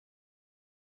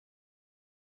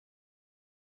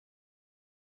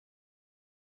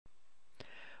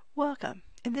Welcome.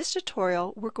 In this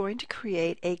tutorial, we're going to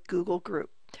create a Google group.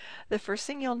 The first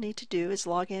thing you'll need to do is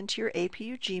log into your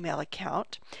APU Gmail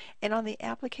account, and on the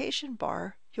application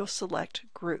bar, you'll select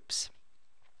Groups.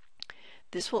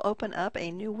 This will open up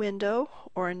a new window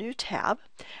or a new tab.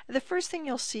 And the first thing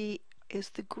you'll see is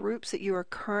the groups that you are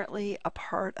currently a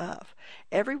part of.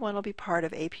 Everyone will be part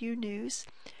of APU News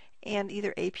and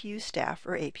either APU staff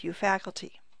or APU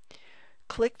faculty.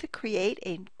 Click the Create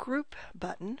a Group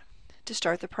button to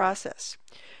start the process.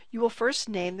 You will first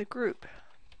name the group.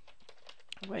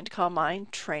 I'm going to call mine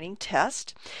Training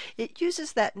Test. It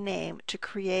uses that name to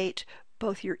create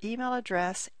both your email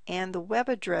address and the web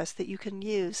address that you can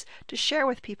use to share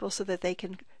with people so that they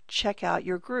can check out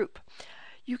your group.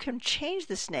 You can change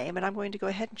this name, and I'm going to go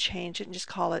ahead and change it and just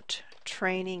call it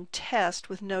Training Test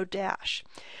with no dash.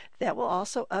 That will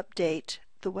also update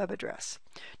the web address.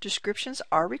 Descriptions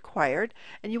are required,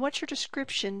 and you want your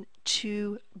description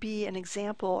to be an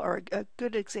example or a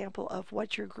good example of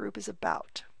what your group is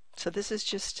about. So this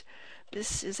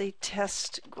is a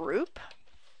test group,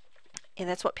 and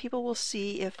that's what people will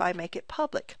see if I make it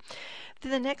public.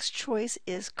 Then the next choice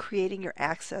is creating your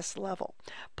access level.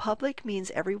 Public means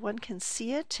everyone can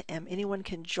see it and anyone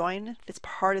can join that's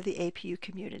part of the APU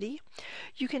community.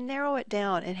 You can narrow it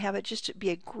down and have it just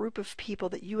be a group of people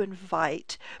that you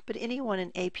invite, but anyone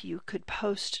in APU could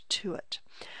post to it.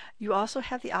 You also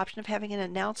have the option of having an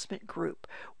announcement group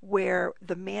where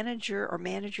the manager or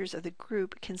managers of the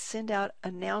group can send out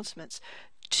announcements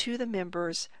to the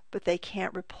members, but they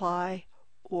can't reply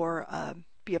or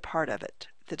be a part of it,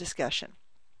 the discussion.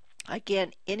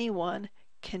 Again, anyone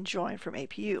can join from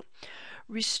APU.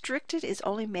 Restricted is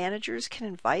only managers can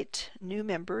invite new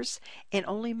members, and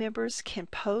only members can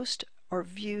post or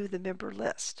view the member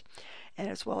list, and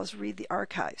as well as read the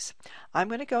archives. I'm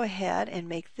going to go ahead and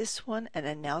make this one an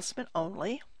announcement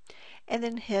only, and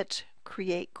then hit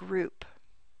Create Group.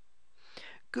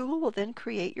 Google will then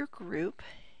create your group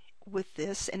with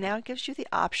this, and now it gives you the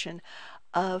option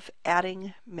of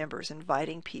adding members,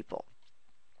 inviting people.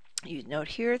 You note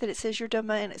here that it says your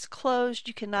domain is closed.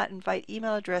 You cannot invite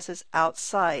email addresses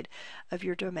outside of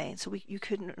your domain. So you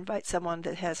couldn't invite someone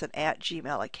that has an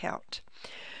 @Gmail account.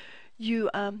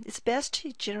 It's best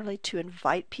generally to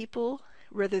invite people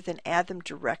rather than add them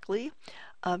directly.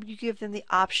 You give them the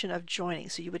option of joining.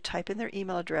 So you would type in their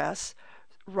email address,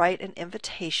 write an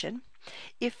invitation.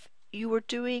 If you were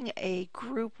doing a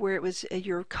group where it was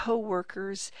your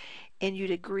co-workers and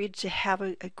you'd agreed to have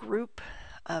a group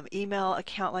email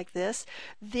account like this,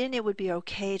 then it would be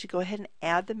okay to go ahead and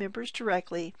add the members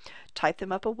directly, type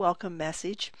them up a welcome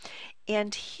message,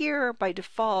 and here by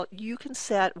default you can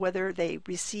set whether they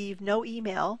receive no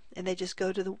email and they just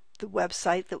go to the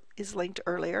website that is linked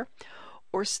earlier,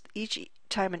 or each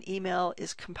time an email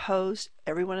is composed,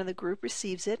 everyone in the group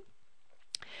receives it.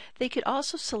 They could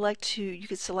also you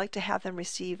could select to have them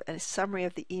receive a summary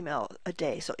of the email a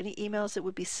day. So any emails that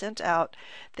would be sent out,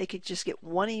 they could just get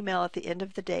one email at the end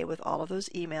of the day with all of those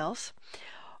emails,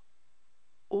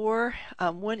 or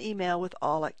one email with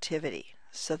all activity.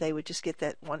 So they would just get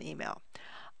that one email.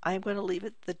 I'm going to leave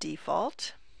it the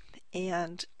default,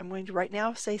 and I'm going to right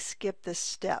now say skip this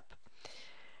step.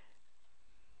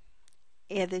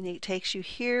 And then it takes you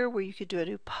here where you could do a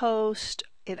new post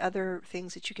and other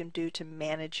things that you can do to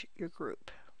manage your group.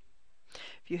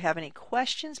 If you have any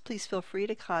questions, please feel free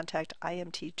to contact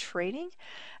IMT Training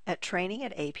at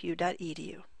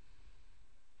training@apu.edu.